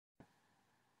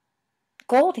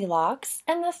Goldilocks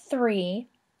and the Three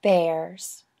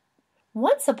Bears.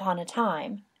 Once upon a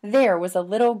time, there was a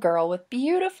little girl with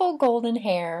beautiful golden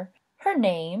hair. Her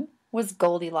name was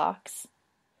Goldilocks.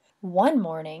 One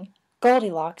morning,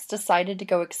 Goldilocks decided to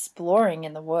go exploring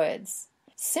in the woods.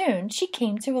 Soon she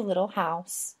came to a little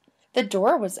house. The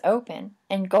door was open,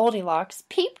 and Goldilocks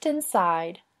peeped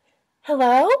inside.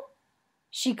 "Hello?"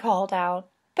 she called out,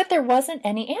 but there wasn't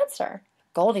any answer.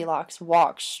 Goldilocks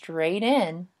walked straight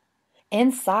in.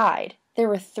 Inside, there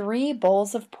were 3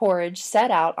 bowls of porridge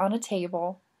set out on a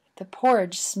table. The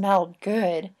porridge smelled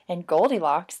good, and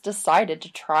Goldilocks decided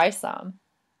to try some.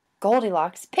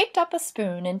 Goldilocks picked up a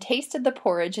spoon and tasted the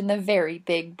porridge in the very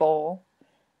big bowl.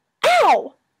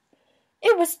 Ow!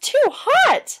 It was too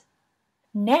hot!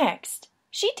 Next,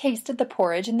 she tasted the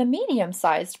porridge in the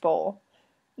medium-sized bowl.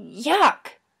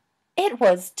 Yuck! It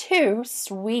was too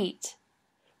sweet.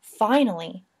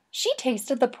 Finally, she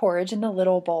tasted the porridge in the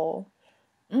little bowl.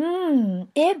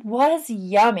 It was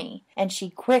yummy, and she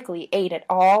quickly ate it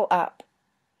all up.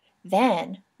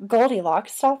 Then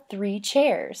Goldilocks saw 3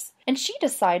 chairs, and she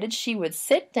decided she would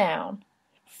sit down.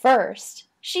 First,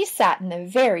 she sat in the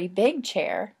very big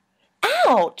chair.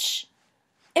 Ouch!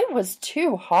 It was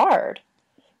too hard.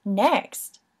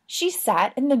 Next, she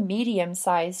sat in the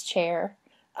medium-sized chair.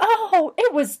 Oh,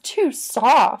 it was too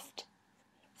soft.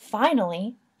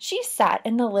 Finally, she sat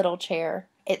in the little chair.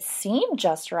 It seemed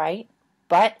just right,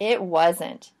 but it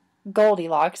wasn't.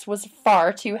 Goldilocks was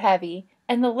far too heavy,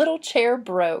 and the little chair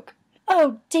broke.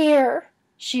 "Oh dear!"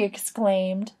 she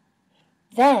exclaimed.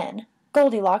 Then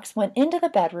Goldilocks went into the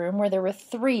bedroom where there were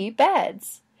 3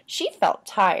 beds. She felt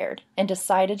tired and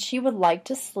decided she would like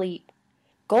to sleep.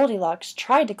 Goldilocks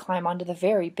tried to climb onto the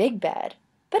very big bed,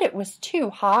 but it was too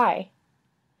high.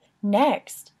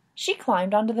 Next, she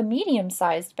climbed onto the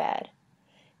medium-sized bed.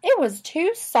 It was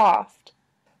too soft.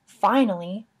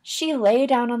 Finally, she lay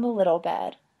down on the little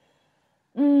bed.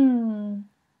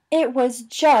 It was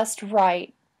just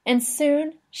right, and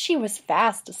soon she was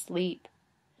fast asleep.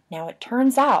 Now it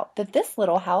turns out that this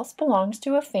little house belongs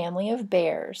to a family of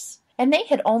bears, and they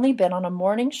had only been on a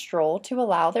morning stroll to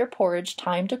allow their porridge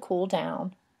time to cool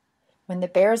down. When the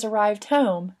bears arrived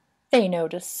home, they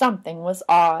noticed something was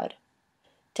odd.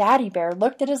 Daddy Bear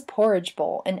looked at his porridge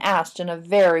bowl and asked in a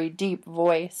very deep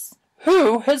voice,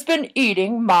 "Who has been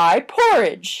eating my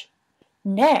porridge?"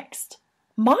 Next,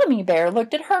 Mommy Bear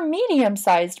looked at her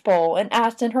medium-sized bowl and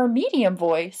asked in her medium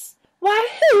voice, "Why,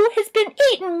 who has been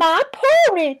eating my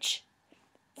porridge?"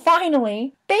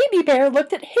 Finally, Baby Bear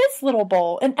looked at his little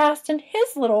bowl and asked in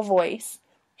his little voice,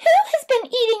 "Who has been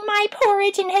eating my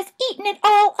porridge and has eaten it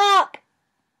all up?"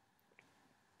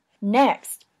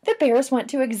 Next, the bears went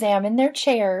to examine their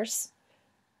chairs.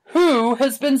 "Who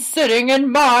has been sitting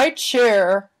in my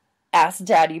chair?" asked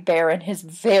Daddy Bear in his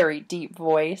very deep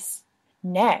voice.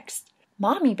 Next,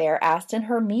 Mommy Bear asked in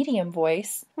her medium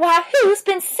voice, "Why, who's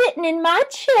been sitting in my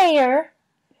chair?"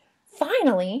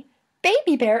 Finally,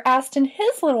 Baby Bear asked in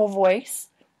his little voice,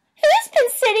 "Who's been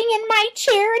sitting in my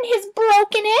chair and has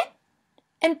broken it?"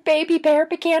 And Baby Bear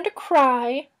began to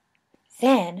cry.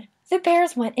 Then the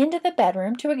bears went into the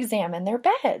bedroom to examine their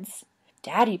beds.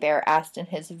 Daddy Bear asked in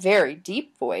his very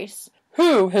deep voice,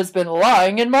 "Who has been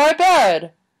lying in my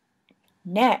bed?"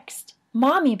 Next,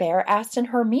 Mommy Bear asked in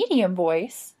her medium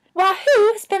voice, "Why,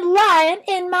 who has been lying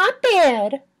in my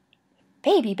bed?"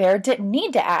 Baby Bear didn't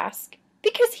need to ask,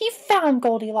 because he found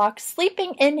Goldilocks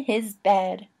sleeping in his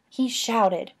bed. He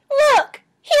shouted, "Look,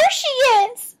 here she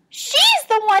is! She's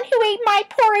the one who ate my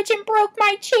porridge and broke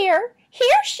my chair!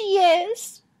 Here she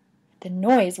is!" The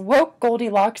noise woke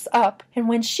Goldilocks up, and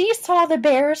when she saw the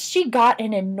bears, she got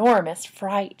an enormous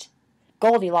fright.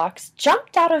 Goldilocks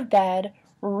jumped out of bed,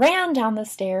 ran down the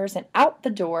stairs and out the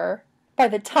door. By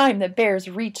the time the bears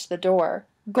reached the door,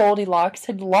 Goldilocks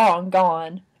had long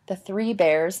gone. The 3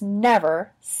 bears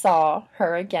never saw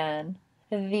her again.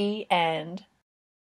 The end.